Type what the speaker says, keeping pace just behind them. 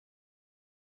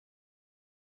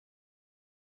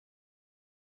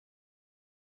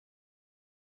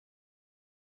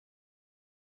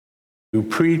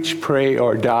preach, pray,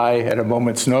 or die at a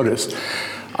moment's notice.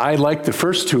 I like the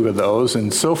first two of those,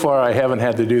 and so far I haven't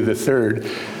had to do the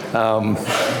third.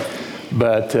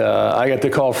 But I got the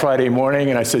call Friday morning,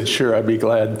 and I said, sure, I'd be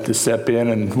glad to step in,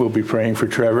 and we'll be praying for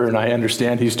Trevor, and I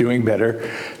understand he's doing better.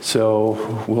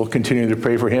 So we'll continue to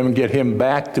pray for him and get him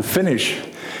back to finish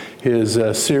his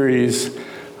series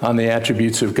on the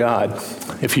attributes of God.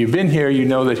 If you've been here, you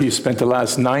know that he spent the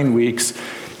last 9 weeks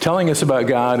telling us about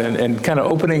God and kind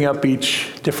of opening up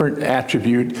each different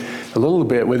attribute a little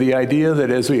bit with the idea that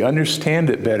as we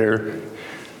understand it better,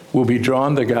 we'll be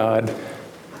drawn to God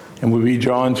and we'll be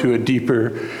drawn to a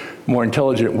deeper, more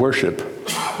intelligent worship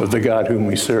of the God whom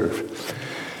we serve.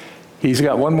 He's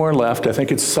got one more left. I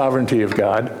think it's sovereignty of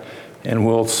God, and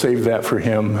we'll save that for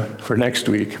him for next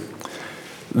week.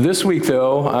 This week,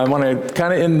 though, I want to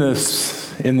kind of in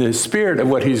the spirit of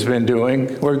what he's been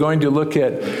doing, we're going to look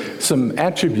at some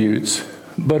attributes,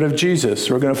 but of Jesus.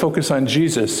 We're going to focus on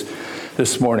Jesus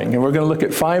this morning, and we're going to look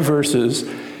at 5 verses,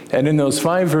 and in those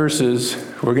 5 verses,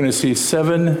 we're going to see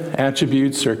 7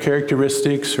 attributes or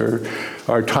characteristics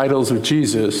or titles of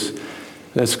Jesus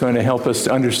that's going to help us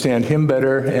to understand him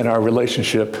better and our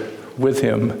relationship with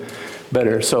him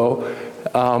better. So,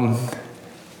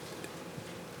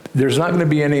 there's not going to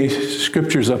be any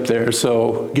scriptures up there,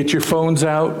 so get your phones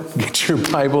out, get your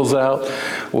Bibles out,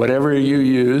 whatever you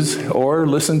use, or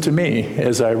listen to me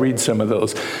as I read some of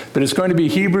those. But it's going to be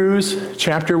Hebrews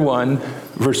chapter 1,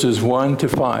 verses 1 to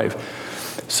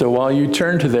 5. So while you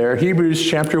turn to there, Hebrews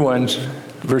chapter 1,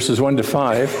 verses 1 to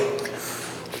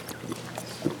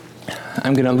 5,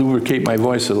 I'm going to lubricate my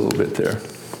voice a little bit there.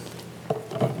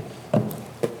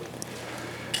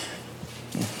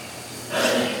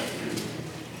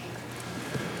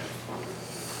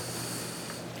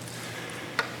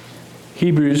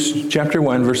 Hebrews chapter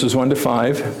 1, verses 1 to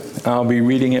 5. I'll be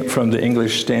reading it from the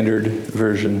English Standard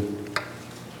Version.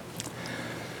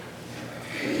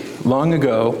 Long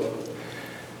ago,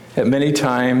 at many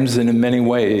times and in many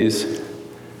ways,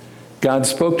 God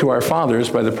spoke to our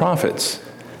fathers by the prophets.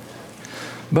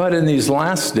 But in these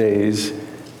last days,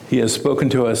 he has spoken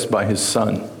to us by his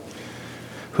Son,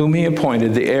 whom he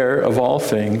appointed the heir of all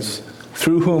things,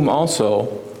 through whom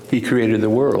also he created the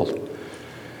world.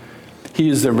 He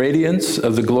is the radiance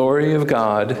of the glory of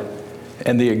God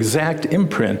and the exact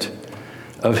imprint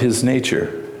of his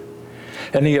nature.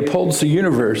 And he upholds the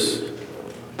universe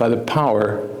by the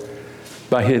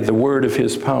word of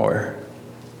his power.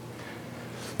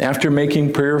 After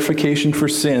making purification for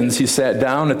sins, he sat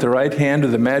down at the right hand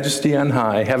of the Majesty on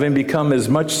high, having become as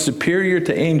much superior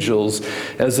to angels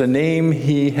as the name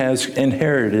he has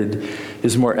inherited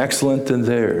is more excellent than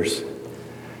theirs.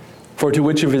 For to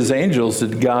which of his angels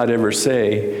did God ever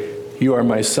say, "You are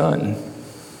my son,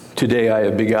 today I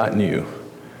have begotten you"?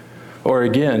 Or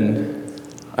again,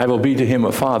 "I will be to him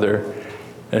a father,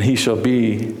 and he shall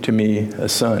be to me a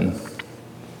son"?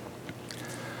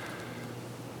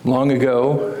 Long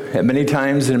ago, at many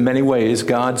times and in many ways,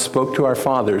 God spoke to our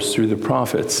fathers through the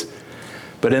prophets.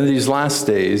 But in these last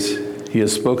days, he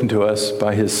has spoken to us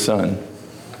by his Son.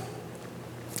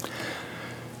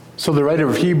 So the writer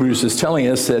of Hebrews is telling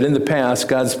us that in the past,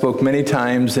 God spoke many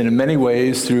times and in many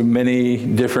ways through many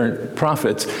different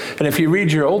prophets. And if you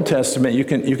read your Old Testament, you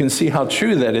can see how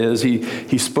true that is.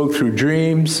 He spoke through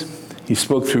dreams. He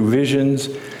spoke through visions.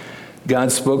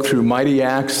 God spoke through mighty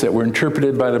acts that were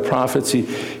interpreted by the prophets.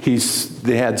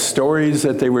 They had stories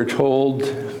that they were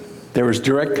told. There was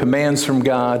direct commands from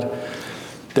God.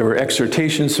 There were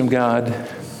exhortations from God.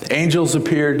 Angels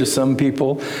appeared to some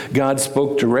people. God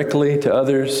spoke directly to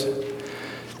others.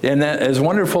 And that, as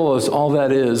wonderful as all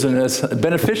that is, and as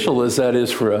beneficial as that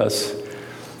is for us,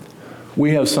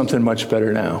 we have something much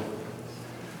better now.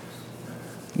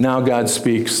 Now God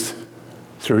speaks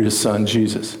through his Son,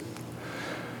 Jesus.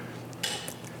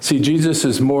 See, Jesus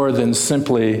is more than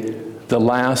simply the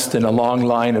last in a long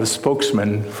line of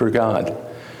spokesmen for God.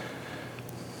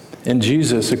 In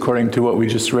Jesus, according to what we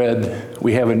just read,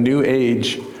 we have a new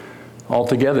age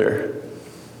altogether.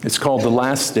 It's called the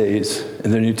last days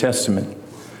in the New Testament.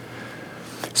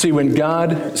 See, when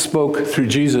God spoke through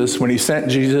Jesus, when he sent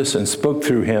Jesus and spoke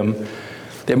through him,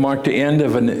 it marked the end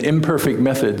of an imperfect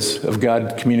methods of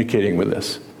God communicating with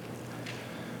us.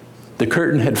 The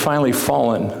curtain had finally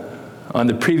fallen on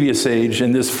the previous age,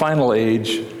 and this final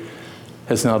age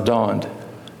has now dawned.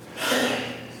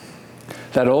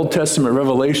 That Old Testament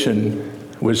revelation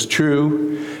was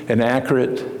true and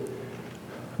accurate,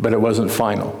 but it wasn't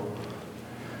final.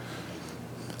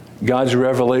 God's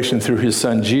revelation through his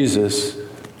Son Jesus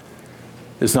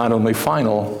is not only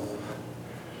final,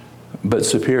 but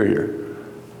superior.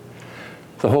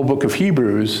 The whole book of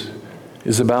Hebrews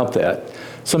is about that.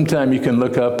 Sometime you can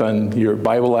look up on your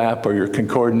Bible app or your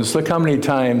concordance, look how many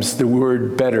times the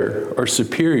word better or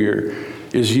superior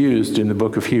is used in the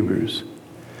book of Hebrews.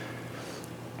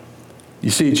 You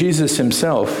see, Jesus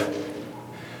himself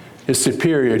is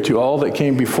superior to all that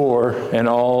came before and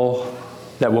all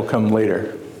that will come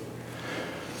later.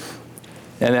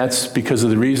 And that's because of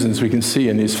the reasons we can see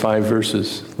in these 5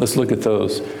 verses. Let's look at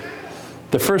those.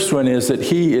 The first one is that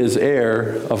he is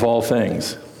heir of all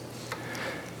things.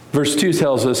 Verse 2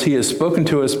 tells us, he has spoken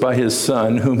to us by his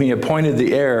Son, whom he appointed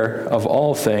the heir of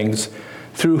all things,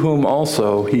 through whom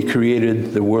also he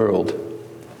created the world.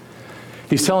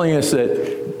 He's telling us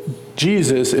that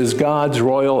Jesus is God's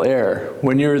royal heir.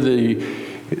 When you're the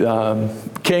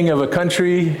king of a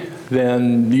country,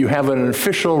 then you have an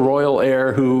official royal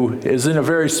heir who is in a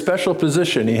very special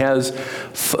position. He has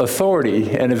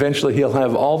authority, and eventually he'll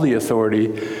have all the authority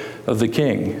of the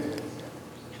king.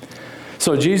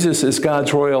 So Jesus is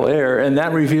God's royal heir, and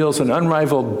that reveals an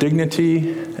unrivaled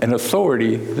dignity and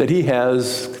authority that he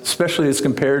has, especially as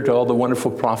compared to all the wonderful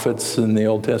prophets in the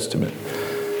Old Testament.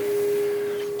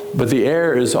 But the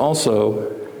heir is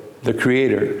also the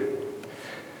creator.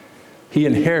 He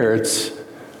inherits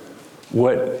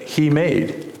what he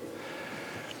made.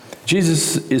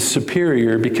 Jesus is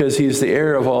superior because he is the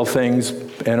heir of all things,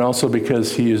 and also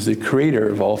because he is the creator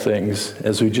of all things,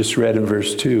 as we just read in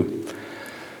verse 2.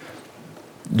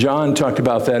 John talked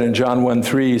about that in John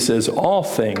 1:3. He says, all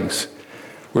things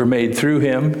were made through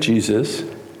him, Jesus,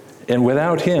 and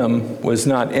without him was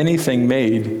not anything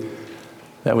made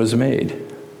that was made.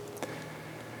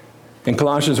 In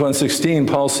Colossians 1:16,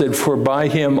 Paul said, for by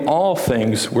him all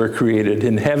things were created,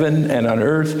 in heaven and on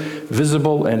earth,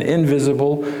 visible and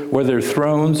invisible, whether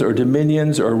thrones or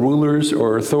dominions or rulers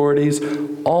or authorities,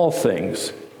 all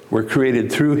things were created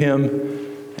through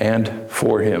him and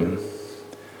for him.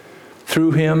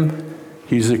 Through him,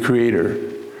 he's the creator.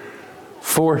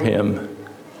 For him,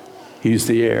 he's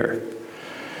the heir.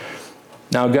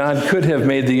 Now, God could have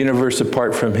made the universe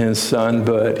apart from his Son,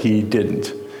 but he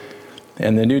didn't.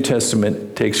 And the New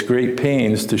Testament takes great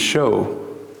pains to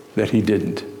show that he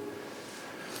didn't.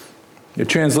 The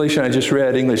translation I just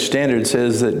read, English Standard,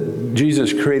 says that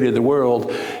Jesus created the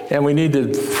world, and we need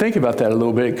to think about that a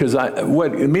little bit, because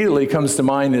what immediately comes to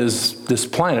mind is this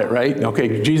planet, right?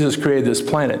 Okay, Jesus created this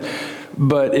planet.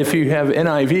 But if you have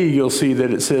NIV, you'll see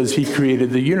that it says he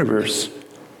created the universe.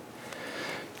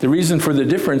 The reason for the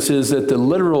difference is that the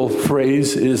literal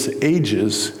phrase is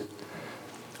ages,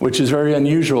 which is very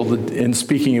unusual in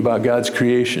speaking about God's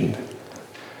creation.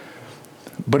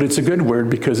 But it's a good word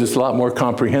because it's a lot more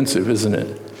comprehensive, isn't it?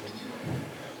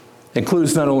 It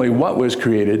includes not only what was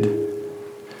created,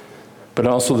 but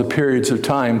also the periods of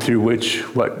time through which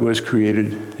what was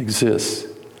created exists.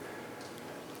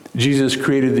 Jesus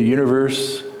created the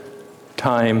universe,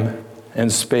 time,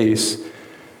 and space,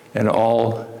 and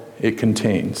all it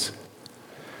contains.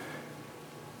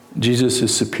 Jesus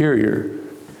is superior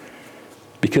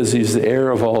because he's the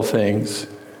heir of all things.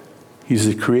 He's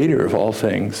the creator of all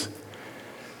things.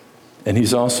 And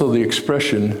he's also the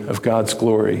expression of God's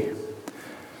glory.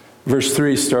 Verse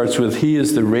 3 starts with, he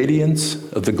is the radiance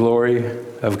of the glory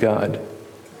of God.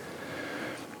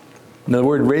 Now, the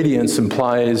word radiance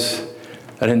implies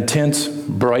an intense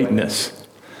brightness.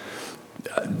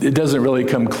 It doesn't really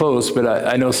come close, but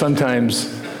I know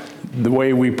sometimes the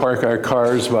way we park our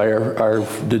cars by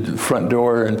the front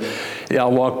door, and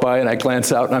I'll walk by and I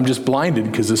glance out and I'm just blinded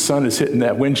because the sun is hitting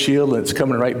that windshield and it's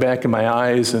coming right back in my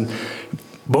eyes, and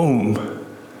boom.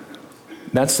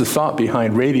 That's the thought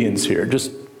behind radiance here,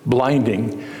 just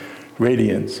blinding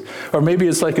radiance. Or maybe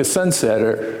it's like a sunset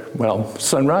or,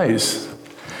 sunrise.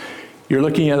 You're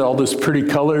looking at all those pretty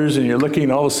colors and you're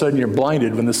looking, all of a sudden you're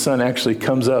blinded when the sun actually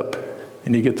comes up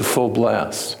and you get the full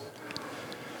blast.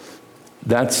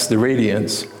 That's the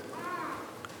radiance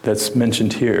that's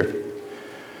mentioned here.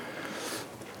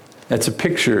 That's a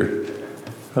picture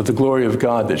of the glory of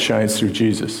God that shines through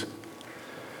Jesus.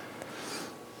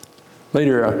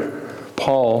 Later,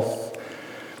 Paul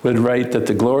would write that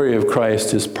the glory of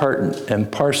Christ is part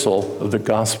and parcel of the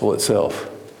gospel itself.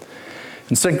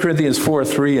 In 2 Corinthians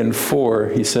 4:3 and 4,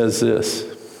 he says this,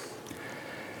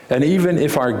 and even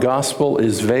if our gospel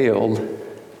is veiled,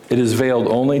 it is veiled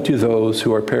only to those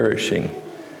who are perishing.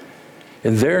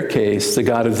 In their case, the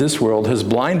God of this world has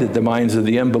blinded the minds of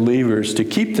the unbelievers to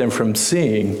keep them from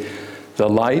seeing the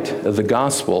light of the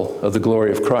gospel of the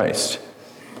glory of Christ,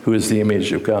 who is the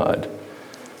image of God.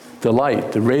 The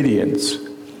light, the radiance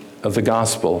of the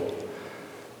gospel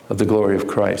of the glory of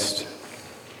Christ.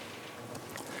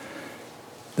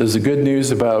 Does the good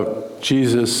news about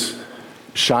Jesus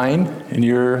shine in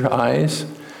your eyes?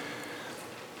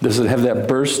 Does it have that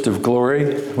burst of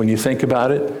glory when you think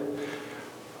about it?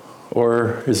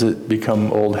 Or has it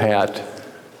become old hat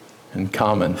and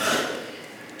common?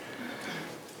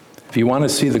 If you want to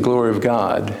see the glory of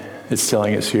God, it's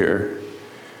telling us here,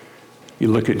 you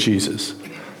look at Jesus.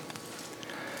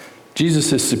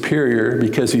 Jesus is superior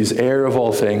because he's heir of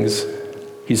all things.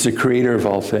 He's the creator of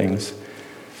all things.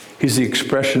 He's the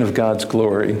expression of God's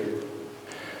glory.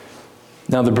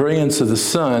 Now, the brilliance of the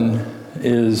Son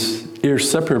is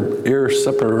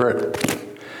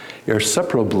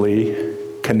irreseparably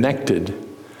connected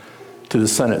to the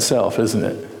Son itself, isn't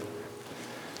it?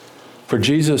 For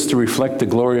Jesus to reflect the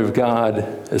glory of God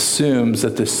assumes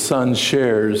that the Son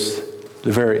shares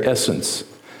the very essence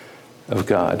of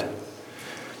God.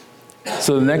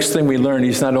 So the next thing we learn,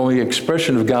 he's not only an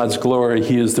expression of God's glory,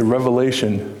 he is the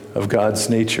revelation of God's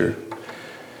nature.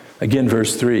 Again,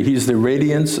 verse 3, he's the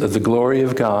radiance of the glory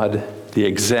of God, the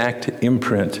exact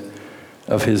imprint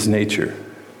of his nature.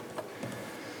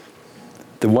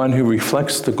 The one who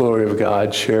reflects the glory of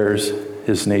God shares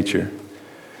his nature.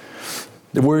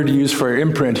 The word used for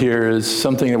imprint here is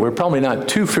something that we're probably not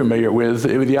too familiar with.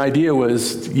 The idea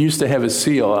was used to have a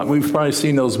seal. We've probably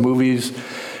seen those movies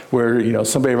where,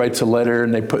 somebody writes a letter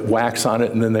and they put wax on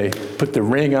it and then they put the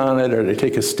ring on it, or they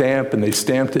take a stamp and they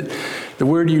stamped it. The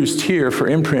word used here for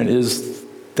imprint is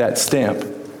that stamp.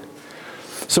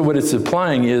 So what it's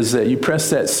implying is that you press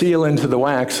that seal into the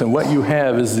wax and what you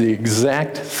have is the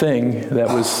exact thing that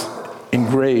was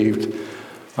engraved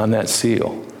on that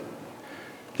seal.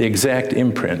 The exact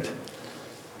imprint.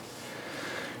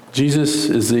 Jesus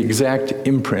is the exact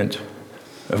imprint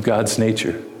of God's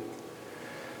nature.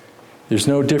 There's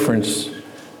no difference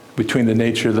between the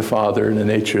nature of the Father and the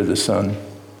nature of the Son.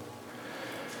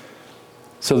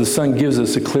 So the Son gives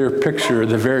us a clear picture of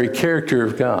the very character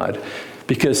of God.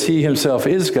 Because he himself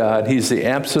is God, he's the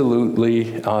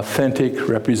absolutely authentic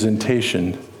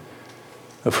representation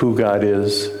of who God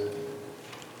is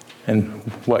and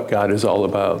what God is all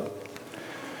about.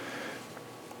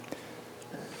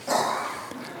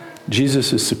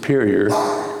 Jesus is superior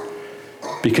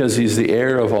because he's the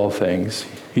heir of all things.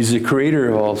 He's the creator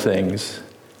of all things.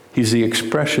 He's the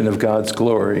expression of God's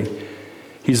glory.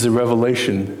 He's the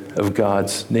revelation of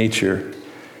God's nature.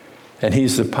 And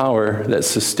he's the power that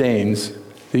sustains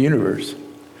the universe.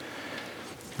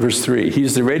 Verse 3,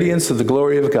 he's the radiance of the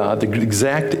glory of God, the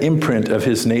exact imprint of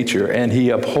his nature, and he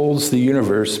upholds the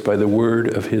universe by the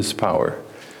word of his power.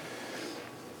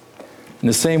 In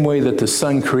the same way that the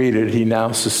Son created, he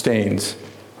now sustains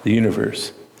the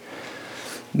universe.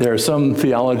 There are some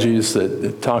theologies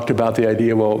that talked about the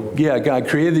idea, God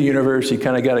created the universe, he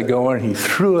kind of got it going, he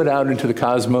threw it out into the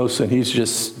cosmos, and he's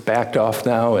just backed off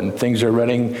now, and things are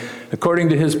running according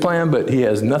to his plan, but he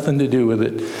has nothing to do with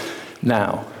it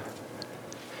now.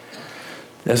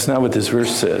 That's not what this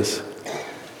verse says.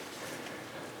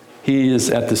 He is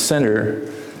at the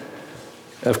center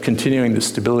of continuing the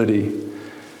stability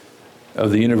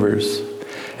of the universe,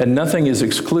 and nothing is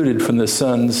excluded from the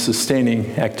Son's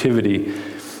sustaining activity.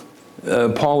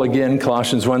 Paul again,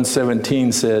 Colossians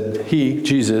 1:17 said, he,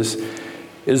 Jesus,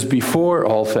 is before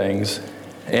all things,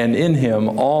 and in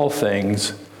him all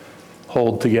things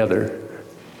hold together.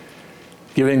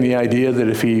 Giving the idea that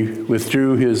if he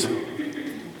withdrew his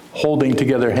holding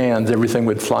together hands, everything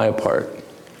would fly apart.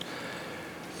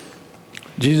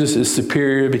 Jesus is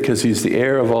superior because he's the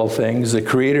heir of all things, the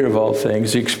creator of all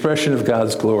things, the expression of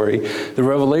God's glory, the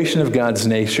revelation of God's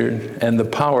nature, and the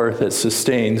power that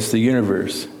sustains the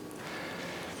universe.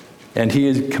 And he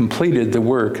has completed the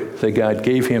work that God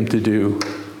gave him to do,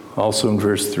 also in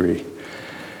verse 3.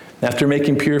 After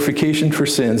making purification for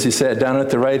sins, he sat down at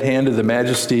the right hand of the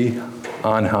Majesty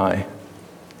on high.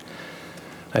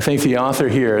 I think the author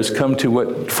here has come to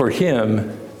what, for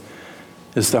him,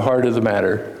 is the heart of the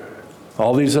matter.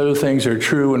 All these other things are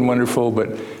true and wonderful,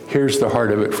 but here's the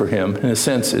heart of it for him. In a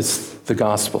sense, it's the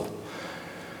gospel.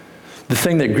 The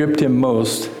thing that gripped him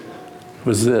most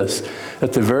was this,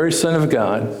 that the very Son of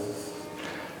God,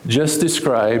 just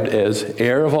described as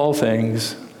heir of all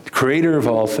things, creator of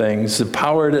all things, the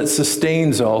power that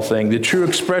sustains all things, the true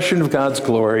expression of God's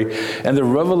glory, and the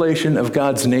revelation of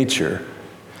God's nature.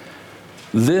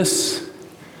 This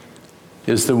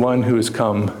is the one who has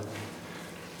come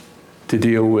to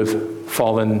deal with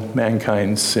fallen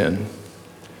mankind's sin.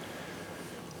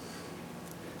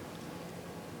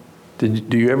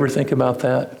 Do you ever think about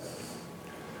that?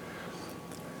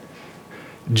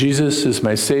 Jesus is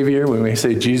my Savior. When we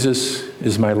say Jesus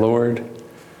is my Lord,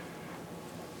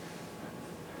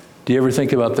 do you ever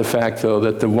think about the fact, though,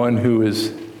 that the one who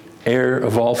is heir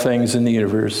of all things in the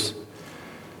universe,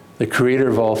 the creator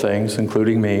of all things,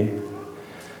 including me,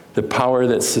 the power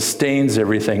that sustains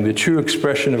everything, the true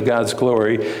expression of God's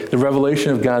glory, the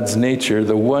revelation of God's nature,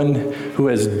 the one who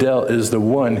has dealt is the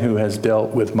one who has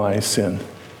dealt with my sin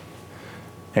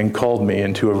and called me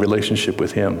into a relationship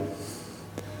with him.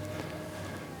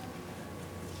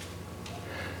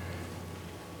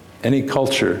 Any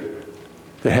culture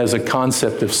that has a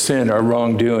concept of sin or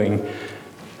wrongdoing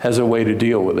has a way to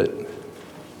deal with it.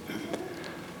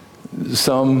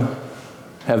 Some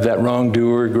have that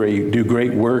wrongdoer do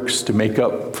great works to make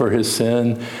up for his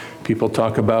sin. People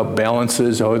talk about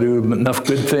balances. Do enough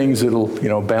good things,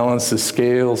 it'll balance the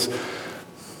scales.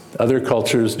 Other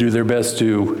cultures do their best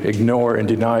to ignore and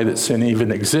deny that sin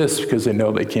even exists because they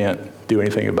know they can't do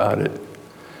anything about it.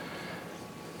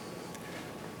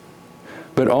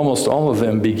 But almost all of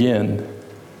them begin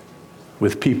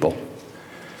with people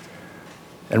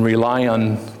and rely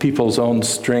on people's own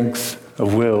strength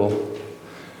of will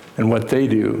and what they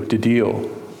do to deal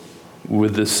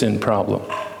with the sin problem.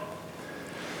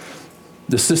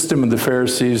 The system of the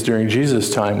Pharisees during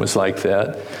Jesus' time was like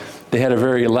that. They had a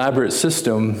very elaborate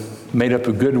system made up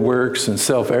of good works and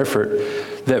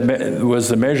self-effort that was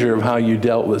the measure of how you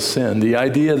dealt with sin. The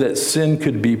idea that sin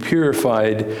could be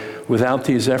purified without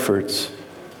these efforts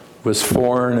was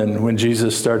foreign, and when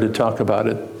Jesus started to talk about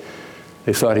it,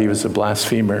 they thought he was a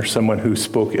blasphemer, someone who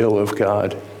spoke ill of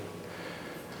God.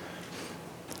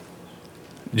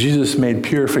 Jesus made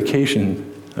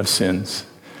purification of sins,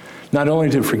 not only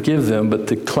to forgive them, but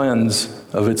to cleanse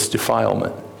of its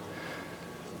defilement.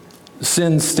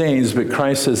 Sin stains, but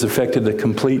Christ has effected the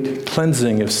complete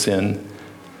cleansing of sin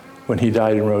when he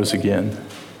died and rose again.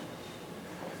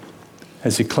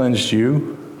 Has he cleansed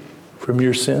you from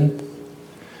your sin?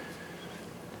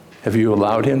 Have you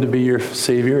allowed him to be your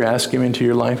Savior? Ask him into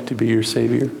your life to be your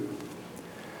Savior?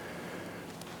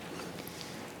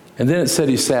 And then it said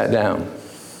he sat down.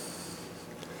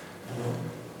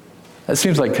 That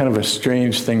seems like kind of a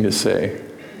strange thing to say.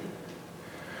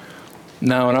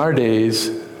 Now, in our days,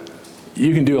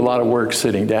 you can do a lot of work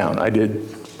sitting down. I did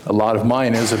a lot of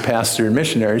mine as a pastor and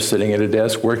missionary, sitting at a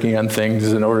desk working on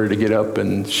things in order to get up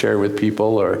and share with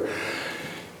people.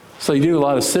 So you do a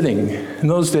lot of sitting. In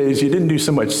those days, you didn't do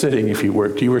so much sitting if you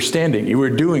worked. You were standing. You were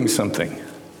doing something.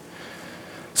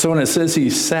 So when it says he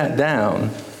sat down,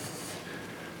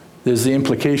 there's the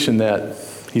implication that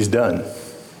he's done.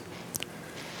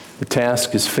 The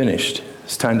task is finished.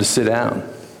 It's time to sit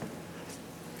down.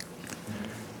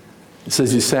 It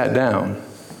says he sat down,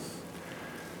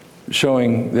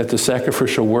 showing that the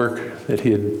sacrificial work that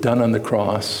he had done on the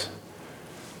cross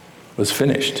was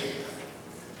finished.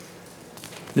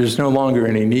 There's no longer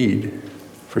any need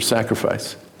for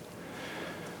sacrifice.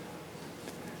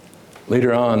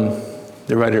 Later on,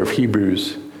 the writer of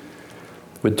Hebrews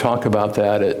would talk about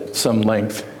that at some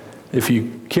length. If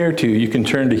you care to, you can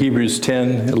turn to Hebrews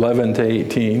 10, 11 to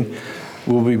 18.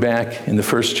 We'll be back in the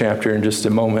first chapter in just a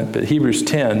moment, but Hebrews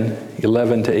 10,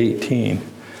 11 to 18.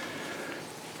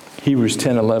 Hebrews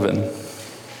 10, 11.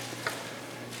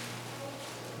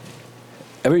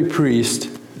 Every priest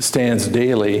stands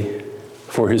daily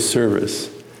for his service,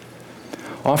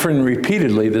 offering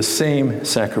repeatedly the same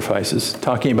sacrifices,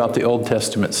 talking about the Old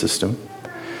Testament system,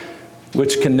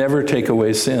 which can never take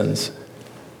away sins.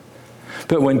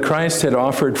 But when Christ had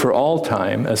offered for all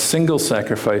time a single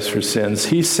sacrifice for sins,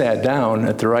 he sat down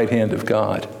at the right hand of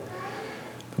God,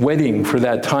 waiting for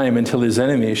that time until his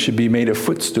enemies should be made a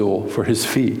footstool for his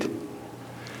feet.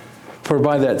 For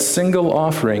by that single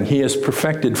offering, he has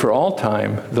perfected for all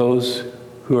time those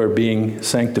who are being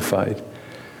sanctified.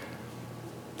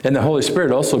 And the Holy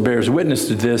Spirit also bears witness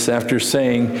to this after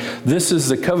saying, "This is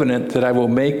the covenant that I will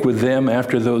make with them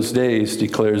after those days,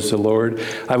 declares the Lord.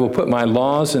 I will put my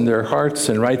laws in their hearts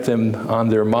and write them on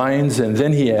their minds." And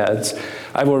then he adds,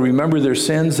 "I will remember their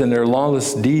sins and their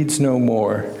lawless deeds no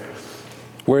more.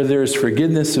 Where there is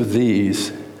forgiveness of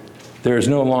these, there is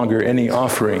no longer any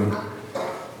offering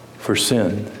for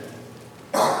sin."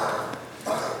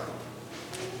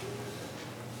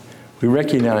 We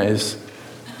recognize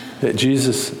that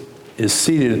Jesus is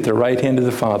seated at the right hand of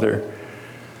the Father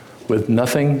with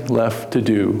nothing left to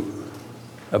do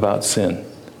about sin.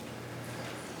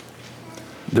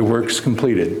 The work's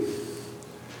completed.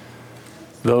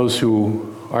 Those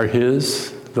who are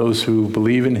his, those who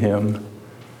believe in him,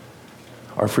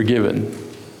 are forgiven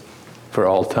for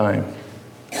all time.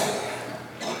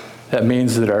 That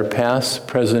means that our past,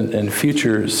 present, and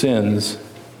future sins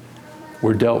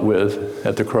were dealt with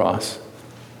at the cross.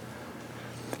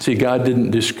 See, God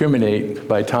didn't discriminate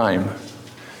by time.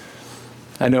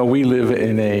 I know we live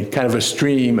in a kind of a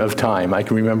stream of time. I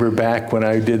can remember back when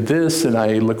I did this, and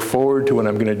I look forward to when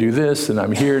I'm going to do this, and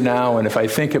I'm here now. And if I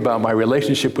think about my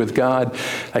relationship with God,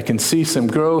 I can see some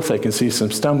growth. I can see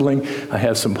some stumbling. I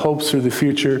have some hopes for the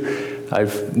future. I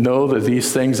know that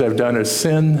these things I've done are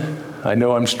sin. I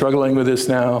know I'm struggling with this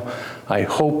now. I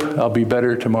hope I'll be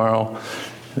better tomorrow.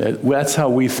 That's how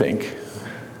we think.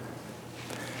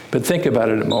 But think about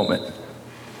it a moment.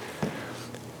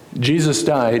 Jesus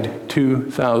died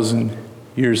 2,000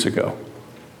 years ago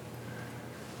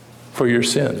for your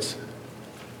sins.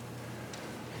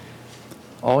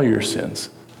 All your sins.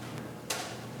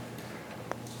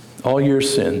 All your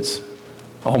sins.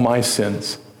 All my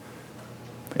sins.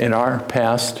 In our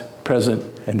past, present,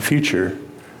 and future,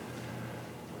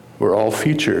 were all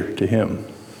future to him.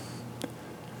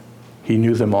 He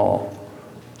knew them all.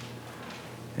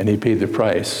 And he paid the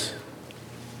price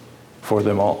for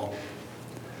them all.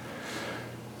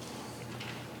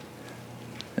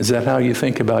 Is that how you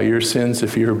think about your sins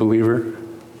if you're a believer?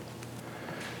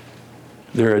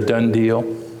 They're a done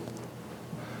deal.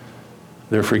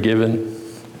 They're forgiven.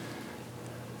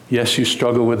 Yes, you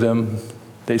struggle with them.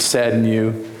 They sadden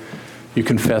you. You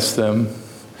confess them.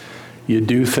 You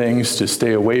do things to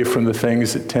stay away from the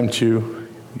things that tempt you.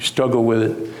 You struggle with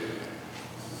it.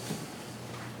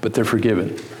 But they're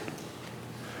forgiven.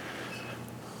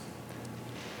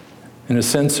 In a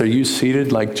sense, are you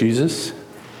seated like Jesus?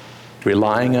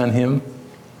 Relying on him?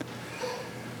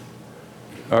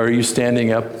 Or are you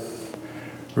standing up,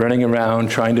 running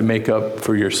around, trying to make up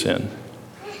for your sin,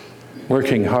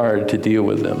 working hard to deal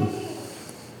with them?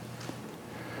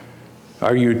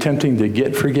 Are you attempting to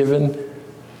get forgiven,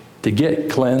 to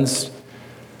get cleansed?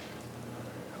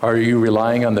 Are you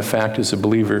relying on the fact as a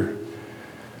believer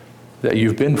that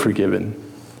you've been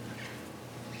forgiven?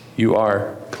 You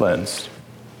are cleansed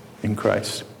in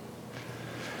Christ.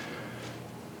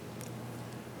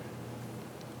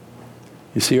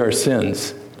 You see, our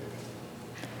sins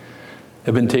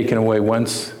have been taken away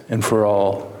once and for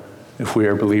all if we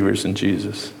are believers in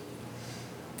Jesus,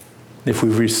 if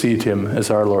we've received him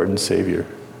as our Lord and Savior.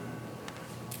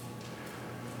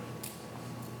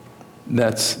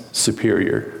 That's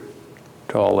superior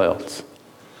to all else.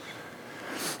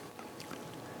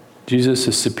 Jesus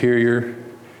is superior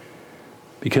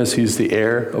because he's the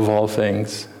heir of all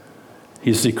things.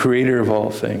 He's the creator of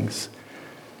all things.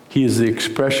 He is the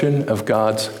expression of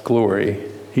God's glory.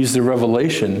 He's the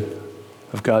revelation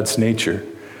of God's nature.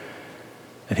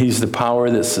 And he's the power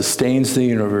that sustains the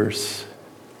universe.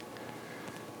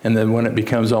 And then when it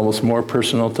becomes almost more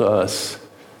personal to us,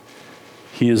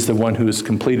 he is the one who has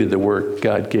completed the work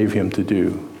God gave him to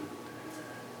do,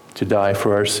 to die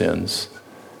for our sins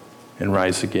and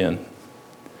rise again.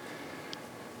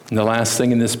 And the last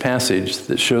thing in this passage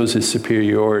that shows his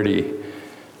superiority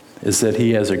is that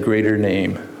he has a greater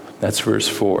name. That's verse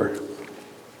 4.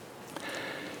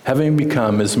 Having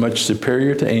become as much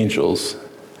superior to angels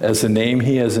as the name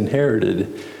he has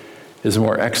inherited is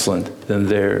more excellent than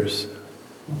theirs.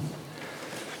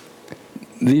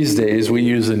 These days we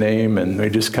use a name and we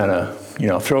just kind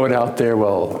of, throw it out there.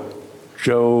 Well,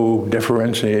 Joe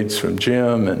differentiates from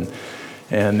Jim,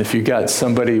 and if you got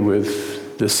somebody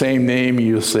with the same name,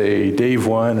 you'll say Dave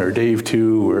 1 or Dave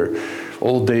 2 or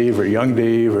Old Dave or Young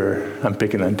Dave, or I'm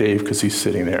picking on Dave because he's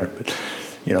sitting there. But,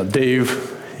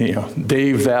 Dave,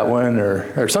 Dave that one,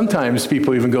 or sometimes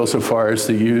people even go so far as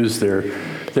to use their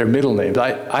middle names.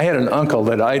 I had an uncle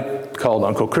that I called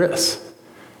Uncle Chris.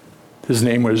 His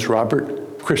name was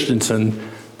Robert Christensen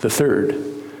III.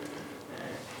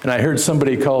 And I heard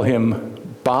somebody call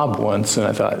him Bob once, and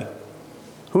I thought,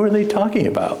 who are they talking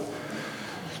about?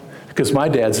 Because my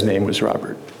dad's name was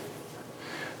Robert.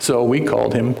 So we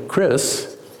called him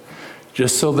Chris,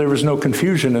 just so there was no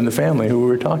confusion in the family who we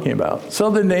were talking about. So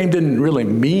the name didn't really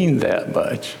mean that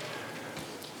much.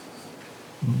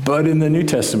 But in the New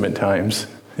Testament times,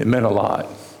 it meant a lot.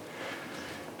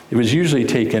 It was usually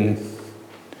taken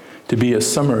to be a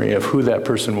summary of who that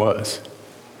person was.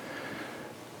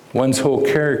 One's whole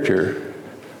character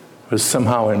was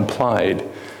somehow implied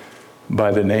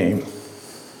by the name.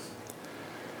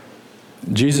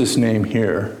 Jesus' name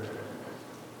here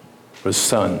was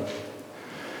Son.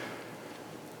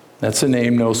 That's a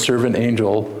name no servant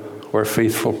angel or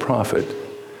faithful prophet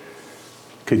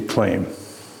could claim.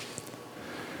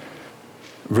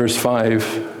 Verse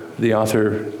 5, the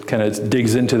author kind of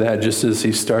digs into that just as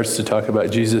he starts to talk about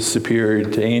Jesus superior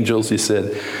to angels. He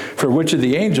said, "For which of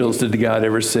the angels did God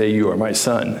ever say, 'You are my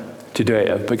son, today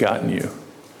I've begotten you'?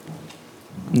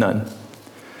 None.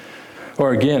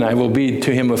 Or again, 'I will be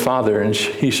to him a father, and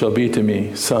he shall be to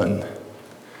me son.'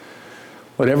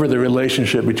 Whatever the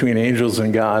relationship between angels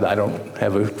and God, I don't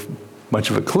have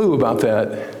much of a clue about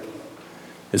that.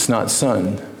 It's not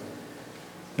Son,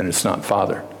 and it's not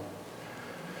Father.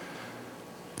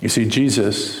 You see,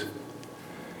 Jesus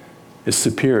is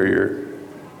superior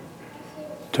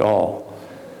to all.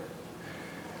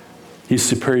 He's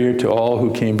superior to all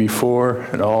who came before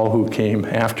and all who came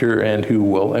after and who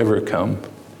will ever come.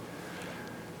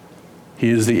 He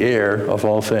is the heir of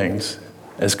all things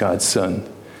as God's Son.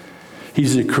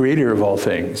 He's the creator of all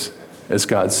things as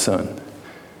God's Son.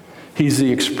 He's the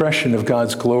expression of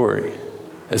God's glory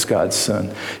as God's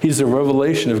Son. He's the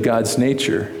revelation of God's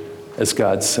nature as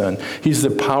God's Son. He's the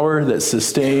power that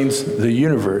sustains the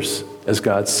universe as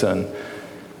God's Son.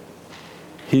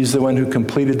 He's the one who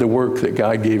completed the work that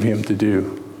God gave him to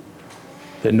do,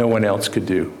 that no one else could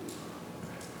do.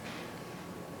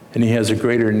 And he has a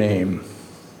greater name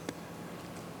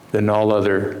than all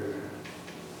other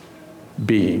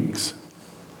beings.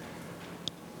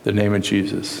 The name of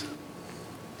Jesus.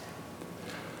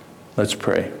 Let's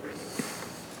pray.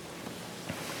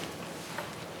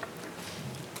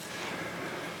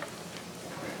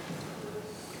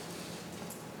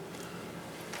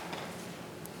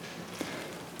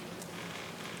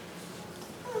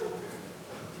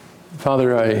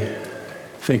 Father, I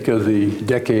think of the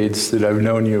decades that I've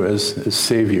known you as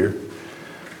Savior,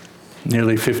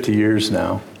 nearly 50 years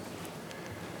now.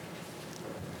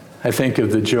 I think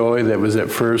of the joy that was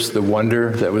at first, the wonder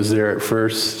that was there at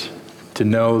first, to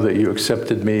know that you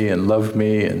accepted me and loved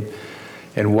me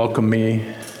and welcomed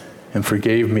me and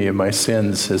forgave me of my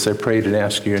sins as I prayed and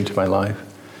asked you into my life.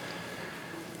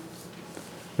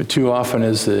 But too often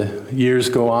as the years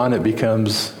go on, it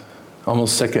becomes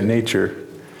almost second nature.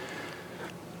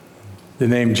 The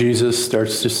name Jesus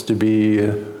starts just to be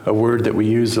a word that we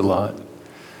use a lot.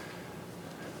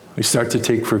 We start to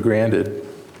take for granted,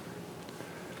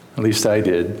 at least I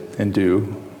did and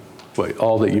do,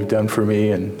 all that you've done for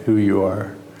me and who you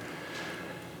are.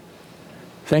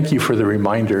 Thank you for the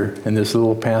reminder in this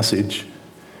little passage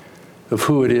of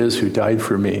who it is who died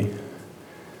for me,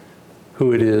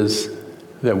 who it is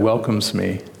that welcomes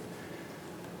me,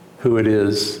 who it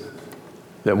is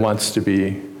that wants to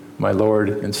be my Lord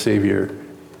and Savior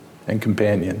and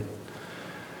companion.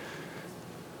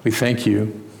 We thank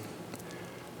you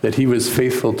that he was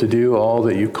faithful to do all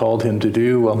that you called him to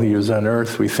do while he was on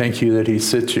earth. We thank you that he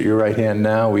sits at your right hand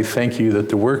now. We thank you that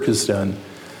the work is done.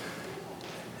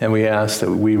 And we ask that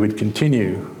we would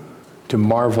continue to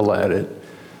marvel at it,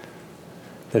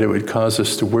 that it would cause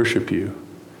us to worship you,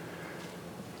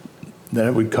 that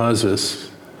it would cause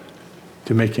us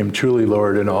to make him truly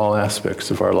Lord in all aspects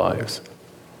of our lives.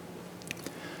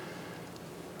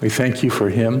 We thank you for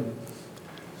him.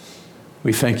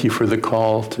 We thank you for the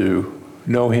call to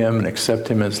know him and accept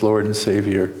him as Lord and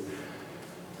Savior.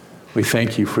 We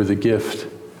thank you for the gift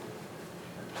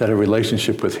that a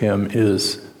relationship with him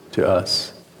is to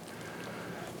us.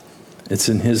 It's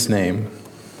in his name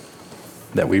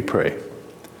that we pray.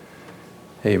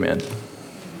 Amen.